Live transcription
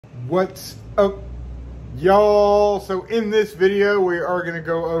What's up, y'all? So in this video we are going to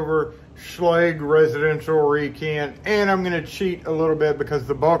go over Schlage residential rekeying, and I'm going to cheat a little bit because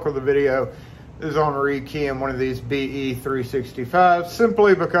the bulk of the video is on rekeying one of these BE 365s,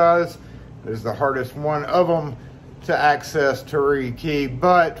 simply because it's the hardest one of them to access to rekey.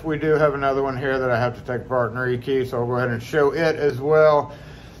 But we do have another one here that I have to take apart and rekey, so I'll go ahead and show it as well.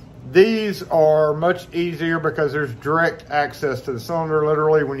 These are much easier because there's direct access to the cylinder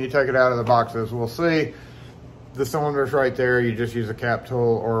literally when you take it out of the boxes. We'll see the cylinder's right there. You just use a cap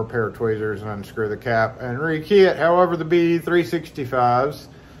tool or a pair of tweezers and unscrew the cap and rekey it. However, the BE 365s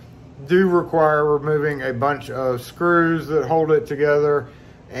do require removing a bunch of screws that hold it together,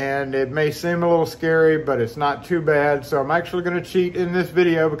 and it may seem a little scary, but it's not too bad. So I'm actually going to cheat in this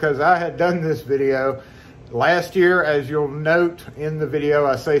video because I had done this video last year. As you'll note in the video,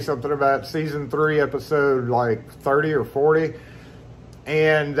 I say something about season 3, episode like 30 or 40.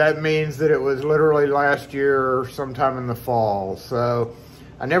 And that means that it was literally last year, sometime in the fall. So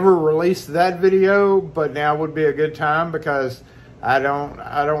I never released that video, but now would be a good time because I don't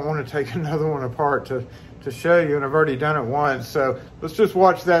want to take another one apart to show you, and I've already done it once. So let's just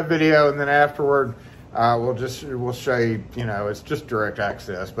watch that video, and then afterward we'll show you, it's just direct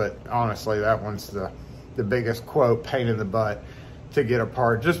access. But honestly, that one's the biggest quote pain in the butt to get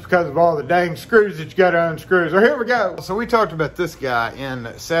apart, just because of all the dang screws that you got to unscrew. So here we go. So we talked about this guy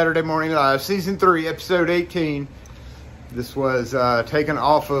in Saturday Morning Live, season 3, episode 18. This was taken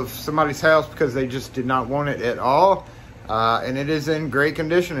off of somebody's house because they just did not want it at all. And it is in great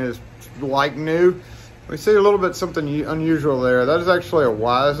condition. It is like new. We see a little bit something unusual there. That is actually a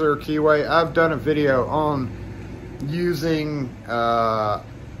Wiser keyway. I've done a video on using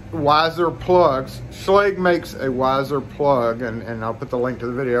Wiser plugs. Schlage makes a Wiser plug, and I'll put the link to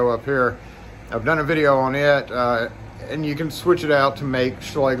the video up here. I've done a video on it, and you can switch it out to make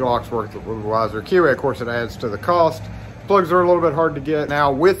Schlage locks work with Wiser keyway. Of course, it adds to the cost. Plugs are a little bit hard to get.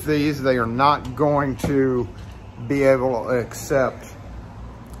 Now, with these, they are not going to be able to accept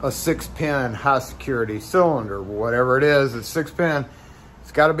a 6-pin high security cylinder. Whatever it is, it's 6-pin.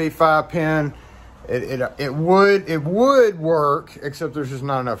 It's got to be 5-pin. It would work, except there's just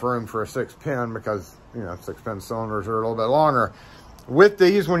not enough room for a 6-pin because 6-pin cylinders are a little bit longer. With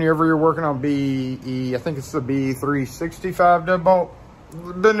these, whenever you're working on BE, I think it's the BE 365 Deadbolt.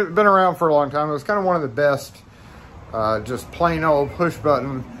 Been around for a long time. It was kind of one of the best just plain old push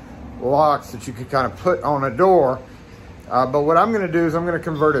button locks that you could kind of put on a door. But what I'm going to do is I'm going to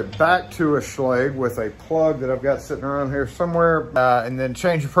convert it back to a Schlage with a plug that I've got sitting around here somewhere, and then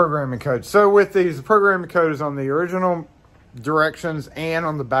change the programming code. So with these, the programming code is on the original directions and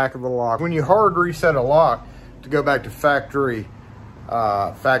on the back of the lock. When you hard reset a lock to go back to factory,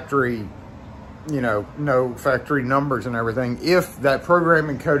 no factory numbers and everything, if that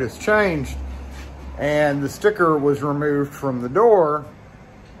programming code has changed and the sticker was removed from the door,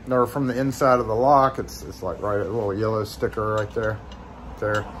 or from the inside of the lock, it's like right, a little yellow sticker right there.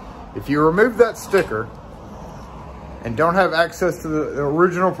 If you remove that sticker and don't have access to the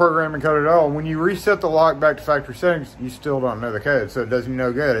original programming code at all, when you reset the lock back to factory settings, you still don't know the code, so it does you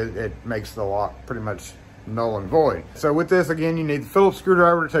no good. It makes the lock pretty much null and void. So with this, again, you need the Phillips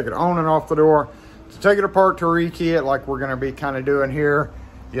screwdriver to take it on and off the door. To take it apart, to rekey it like we're going to be kind of doing here,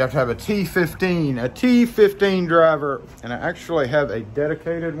 you have to have a T15 driver, and I actually have a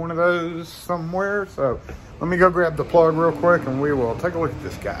dedicated one of those somewhere. So let me go grab the plug real quick and we will take a look at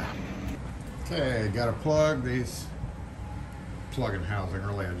this guy. Okay, got a plug. These plug-in housing,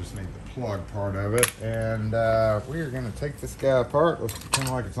 really, I just need the plug part of it. And we are gonna take this guy apart. Let's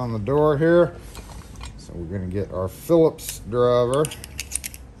pretend like it's on the door here. So we're gonna get our Phillips driver.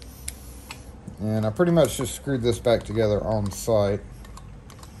 And I pretty much just screwed this back together on site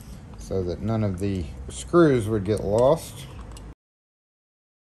so that none of the screws would get lost.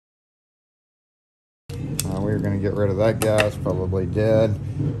 We're going to get rid of that guy. It's probably dead.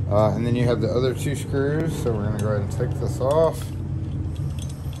 And then you have the other 2 screws, so we're going to go ahead and take this off.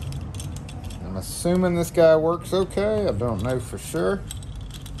 I'm assuming this guy works okay. I don't know for sure.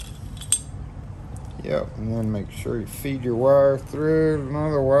 Yep, and then make sure you feed your wire through. None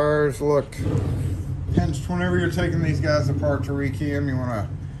of the wires look pinched. Whenever you're taking these guys apart to rekey them, you want to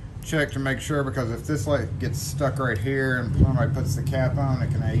check to make sure, because if this like gets stuck right here and somebody puts the cap on, it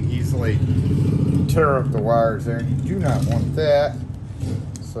can easily tear up the wires there, and you do not want that.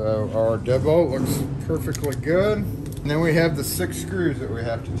 So our deadbolt looks perfectly good. And then we have the 6 screws that we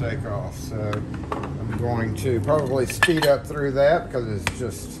have to take off. So I'm going to probably speed up through that because it's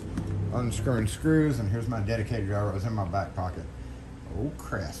just unscrewing screws. And here's my dedicated driver. It was in my back pocket. Oh,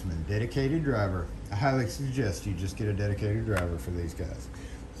 Craftsman dedicated driver. I highly suggest you just get a dedicated driver for these guys.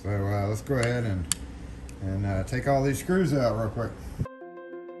 So let's go ahead and take all these screws out real quick.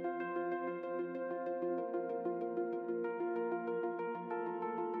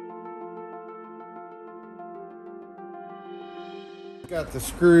 Got the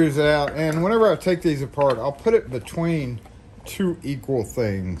screws out, and whenever I take these apart, I'll put it between two equal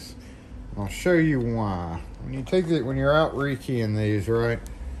things. I'll show you why. When you take it, when you're out rekeying these, right?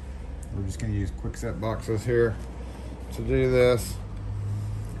 We're just going to use quick set boxes here to do this.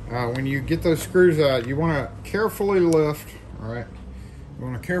 When you get those screws out, you want to carefully lift, all right? You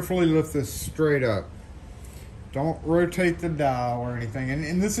want to carefully lift this straight up. Don't rotate the dial or anything.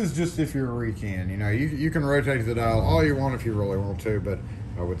 And this is just if you're rekeying. You know, you can rotate the dial all you want if you really want to, but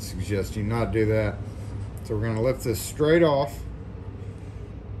I would suggest you not do that. So we're going to lift this straight off.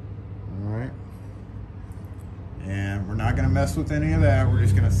 All right. And we're not going to mess with any of that. We're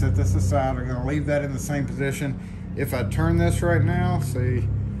just going to set this aside. We're going to leave that in the same position. If I turn this right now, see,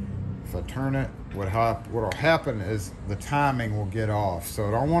 if I turn it, what'll happen is the timing will get off. So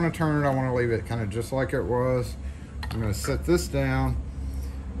I don't want to turn it. I want to leave it kind of just like it was. I'm going to set this down.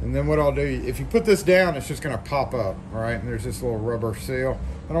 And then what I'll do, if you put this down, it's just going to pop up, all right? And there's this little rubber seal.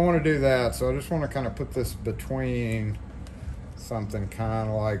 I don't want to do that, so I just want to kind of put this between something kind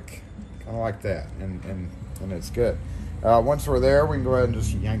of like that, and it's good. Once we're there, we can go ahead and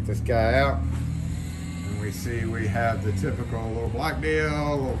just yank this guy out. We see we have the typical little black deal,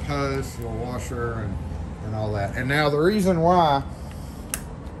 little post, little washer, and all that. And now the reason why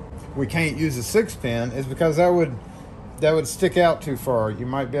we can't use a 6-pin is because that would stick out too far. You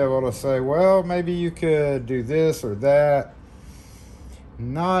might be able to say, well, maybe you could do this or that.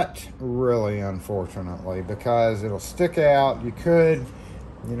 Not really, unfortunately, because it'll stick out. You could,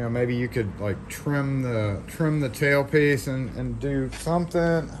 you know, maybe you could like trim the tailpiece and do something.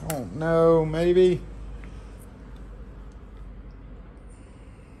 I don't know, maybe.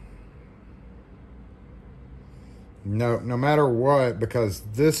 No matter what, because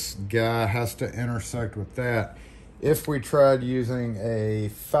this guy has to intersect with that. If we tried using a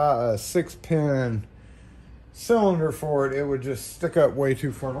 6-pin cylinder for it, it would just stick up way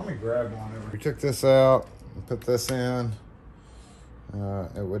too far. Let me grab one. We took this out and put this in.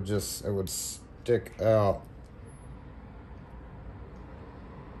 It would stick out.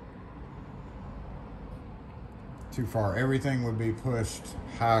 Too far. Everything would be pushed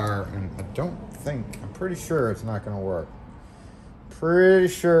higher, and I'm pretty sure it's not going to work. Pretty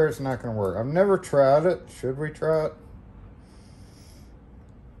sure it's not going to work. I've never tried it. Should we try it?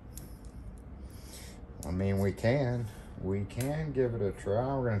 I mean, we can give it a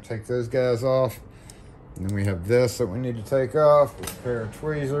try. We're going to take those guys off, and then we have this that we need to take off with a pair of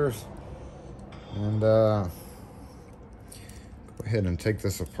tweezers, and go ahead and take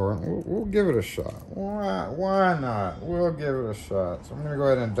this apart. We'll give it a shot. Why not? We'll give it a shot. So I'm going to go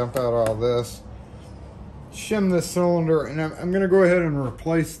ahead and dump out all this, shim this cylinder, and I'm going to go ahead and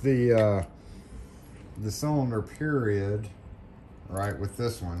replace the cylinder period, right, with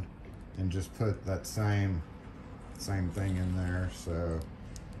this one, and just put that same thing in there. So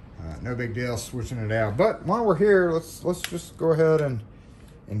no big deal switching it out. But while we're here, let's just go ahead and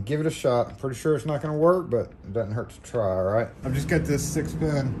give it a shot. I'm pretty sure it's not going to work, but it doesn't hurt to try, all right? I've just got this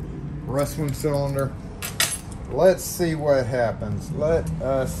 6-pin Rustwin cylinder. Let's see what happens. Let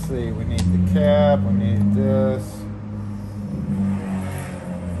us see. We need the cap. We need this.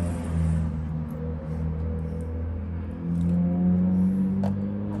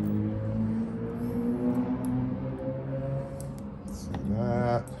 See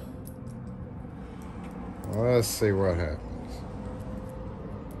that. Let's see what happens.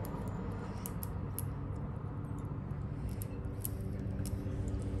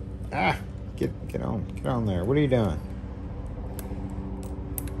 Ah, get on there. What are you doing?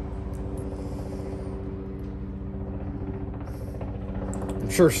 I'm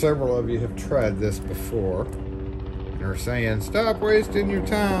sure several of you have tried this before and are saying, stop wasting your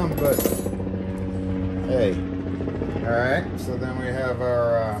time, but hey. All right, so then we have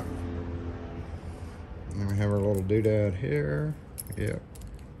our little doodad here. Yep,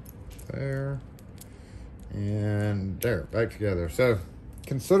 there, and there, back together. So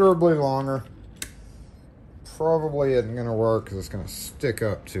considerably longer. Probably isn't going to work because it's going to stick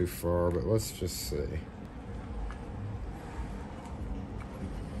up too far, but let's just see. We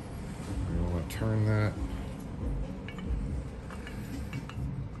want to turn that.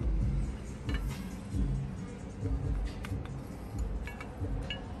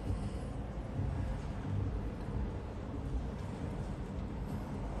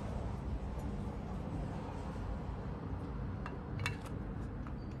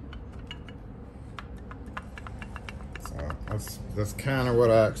 That's kind of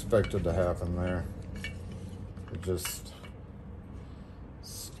what I expected to happen there. It just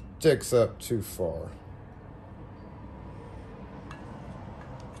sticks up too far.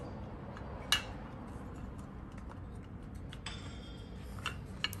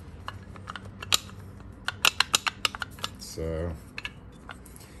 So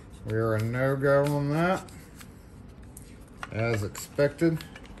we are a no-go on that, as expected.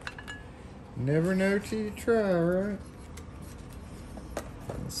 Never know till you try, right?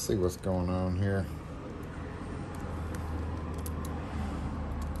 Let's see what's going on here.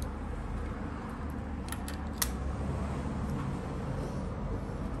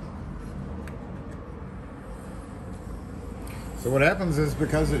 So what happens is,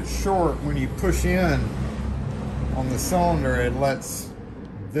 because it's short, when you push in on the cylinder, it lets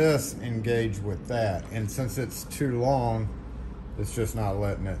this engage with that, and since it's too long, it's just not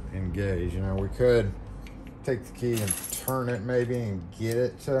letting it engage. You know, we could take the key and turn it maybe and get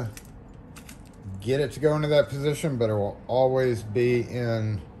it to go into that position, but it will always be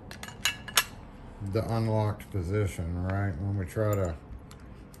in the unlocked position, right? When we try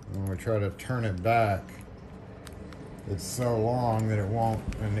to turn it back, it's so long that it won't.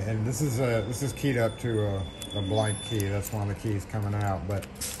 And this is keyed up to a blank key. That's one of the keys coming out, but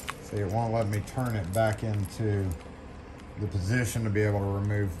see, it won't let me turn it back into the position to be able to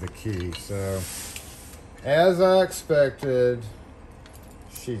remove the key. So as I expected,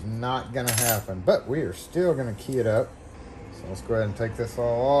 she's not gonna happen, but we are still gonna key it up. So let's go ahead and take this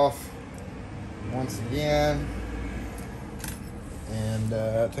all off once again, and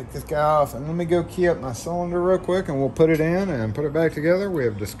take this guy off, and let me go key up my cylinder real quick, and we'll put it in and put it back together. We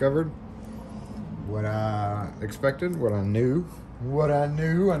have discovered what I expected, what I knew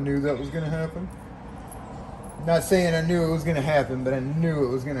that was gonna happen. Not saying I knew it was gonna happen, but I knew it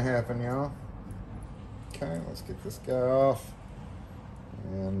was gonna happen, y'all. Okay, let's get this guy off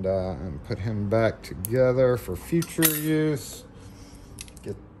and put him back together for future use.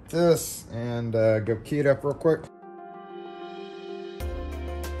 Get this and go key it up real quick.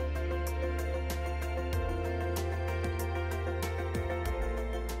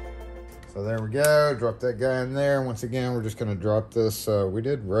 So there we go, drop that guy in there. Once again, we're just gonna drop this. We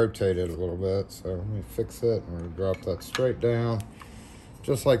did rotate it a little bit, so let me fix it. And we're gonna drop that straight down,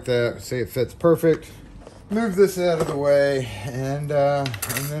 just like that. See, it fits perfect. Move this out of the way, and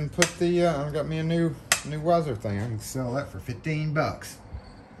then put the, I got me a new Wiser thing. I can sell that for 15 bucks.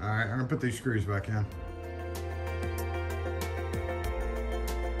 All right, I'm gonna put these screws back in.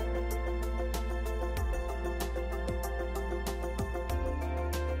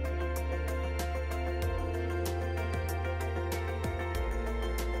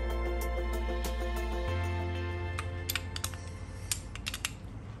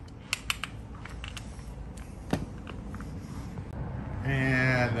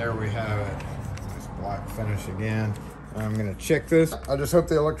 And there we have it. Nice black finish again. I'm gonna check this. I just hope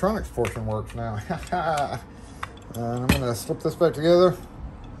the electronics portion works now. And I'm gonna slip this back together.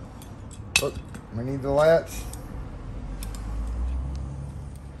 Look, we need the latch.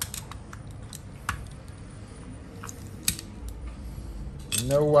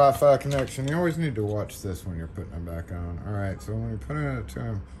 No Wi-Fi connection. You always need to watch this when you're putting it back on. All right, so when we put it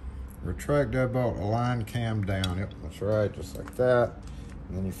to retract deadbolt, align cam down. Yep, that's right, just like that.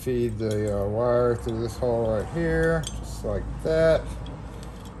 And then you feed the wire through this hole right here, just like that.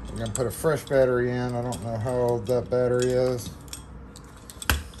 We're gonna put a fresh battery in. I don't know how old that battery is.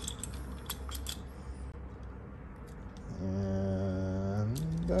 And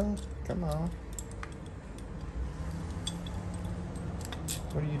come on.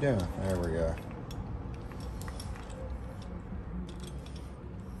 What are you doing? There we go.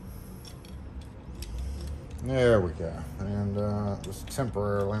 There we go. And just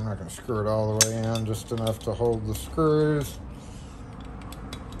temporarily, I'm not going to screw it all the way in, just enough to hold the screws.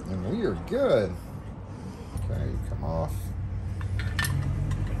 And we are good. Okay, come off.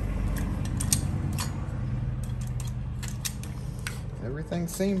 Everything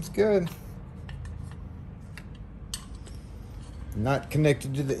seems good. Not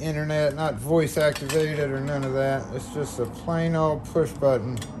connected to the internet, not voice activated or none of that. It's just a plain old push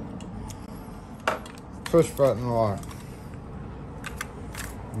button lock.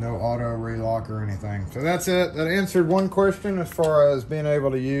 No auto relock or anything. So that's it. That answered one question as far as being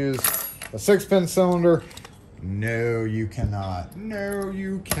able to use a 6-pin cylinder. No, you cannot. No,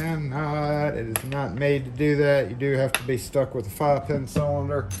 you cannot. It is not made to do that. You do have to be stuck with a 5-pin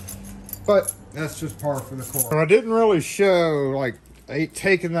cylinder. But that's just par for the course. I didn't really show like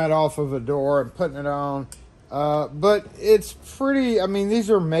taking that off of a door and putting it on. But it's pretty, I mean, these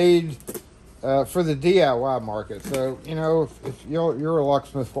are made for the DIY market. So, you know, if you're a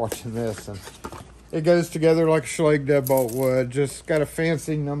locksmith watching this, and it goes together like a Schlage deadbolt would, just got a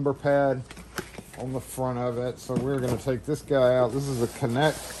fancy number pad on the front of it. So we're going to take this guy out. This is a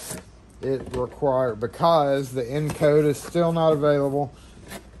Connect. It required, because the end code is still not available,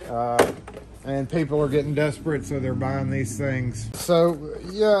 and people are getting desperate, so they're buying these things. So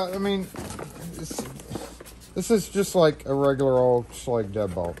yeah, I mean, this is just like a regular old Schlage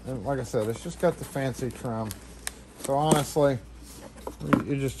deadbolt, and like I said, it's just got the fancy trim. So honestly,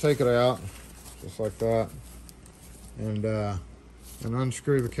 you just take it out just like that, and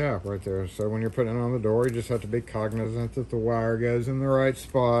unscrew the cap right there. So when you're putting it on the door, you just have to be cognizant that the wire goes in the right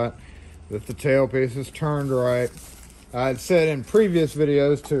spot, that the tailpiece is turned right. I'd said in previous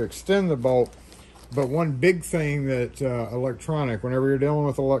videos to extend the bolt, but one big thing that whenever you're dealing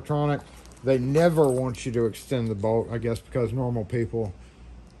with electronic, they never want you to extend the bolt, I guess because normal people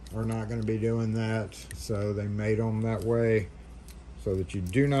are not going to be doing that. So they made them that way so that you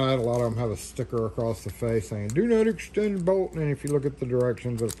do not. A lot of them have a sticker across the face saying, do not extend bolt. And if you look at the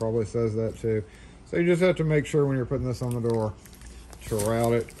directions, it probably says that too. So you just have to make sure when you're putting this on the door to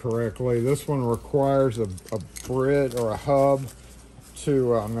route it correctly. This one requires a bridge or a hub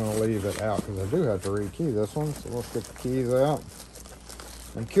to, I'm going to leave it out because I do have to rekey this one. So let's get the keys out.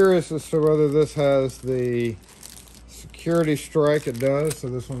 I'm curious as to whether this has the security strike. It does. So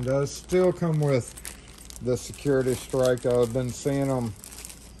this one does still come with the security strike. I've been seeing them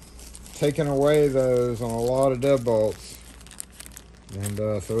taking away those on a lot of deadbolts,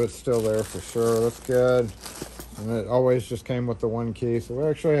 and so it's still there for sure. That's good. And it always just came with the one key. So we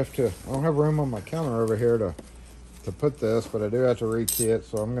actually have to, I don't have room on my counter over here to put this, but I do have to rekey it.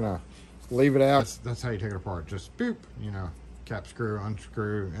 So I'm gonna leave it out. That's how you take it apart. Just boop, you know, cap screw,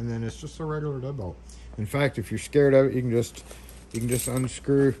 unscrew, and then it's just a regular deadbolt. In fact, if you're scared of it, you can just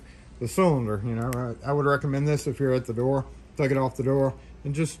unscrew the cylinder. You know, I would recommend this if you're at the door. Take it off the door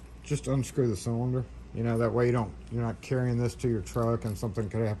and just unscrew the cylinder. You know, that way you're not carrying this to your truck and something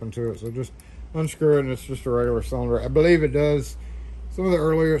could happen to it. So just unscrew it, and it's just a regular cylinder. I believe it does. Some of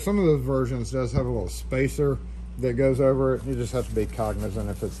those versions does have a little spacer that goes over it. You just have to be cognizant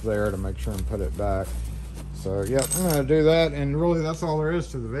if it's there to make sure and put it back. So yeah, I'm gonna do that, and really that's all there is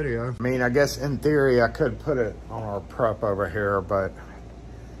to the video. I mean, I guess in theory I could put it on our prep over here, but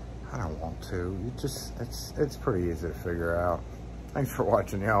I don't want to. It's pretty easy to figure out. Thanks for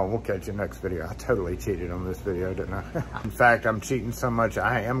watching, y'all. We'll catch you next video. I totally cheated on this video, didn't I? In fact, I'm cheating so much,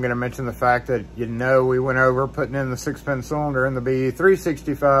 I am gonna mention the fact that, you know, we went over putting in the 6-pin cylinder in the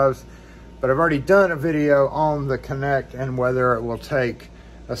BE365s, but I've already done a video on the Connect and whether it will take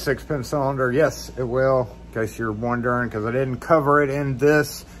a 6-pin cylinder. Yes, it will, in case you're wondering, because I didn't cover it in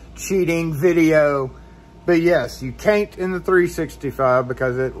this cheating video. But yes, you can't in the 365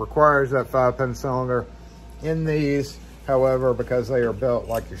 because it requires that 5-pin cylinder. In these, however, because they are built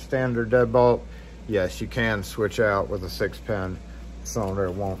like your standard deadbolt, yes, you can switch out with a 6-pin cylinder.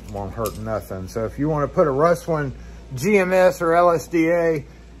 It won't hurt nothing. So if you want to put a Rustwin GMS or LSDA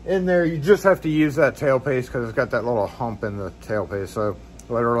in there, you just have to use that tailpiece because it's got that little hump in the tailpiece. So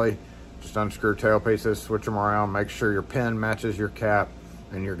literally just unscrew tailpieces, switch them around, make sure your pin matches your cap,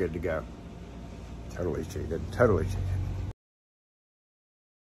 and you're good to go. Totally cheated, totally cheated.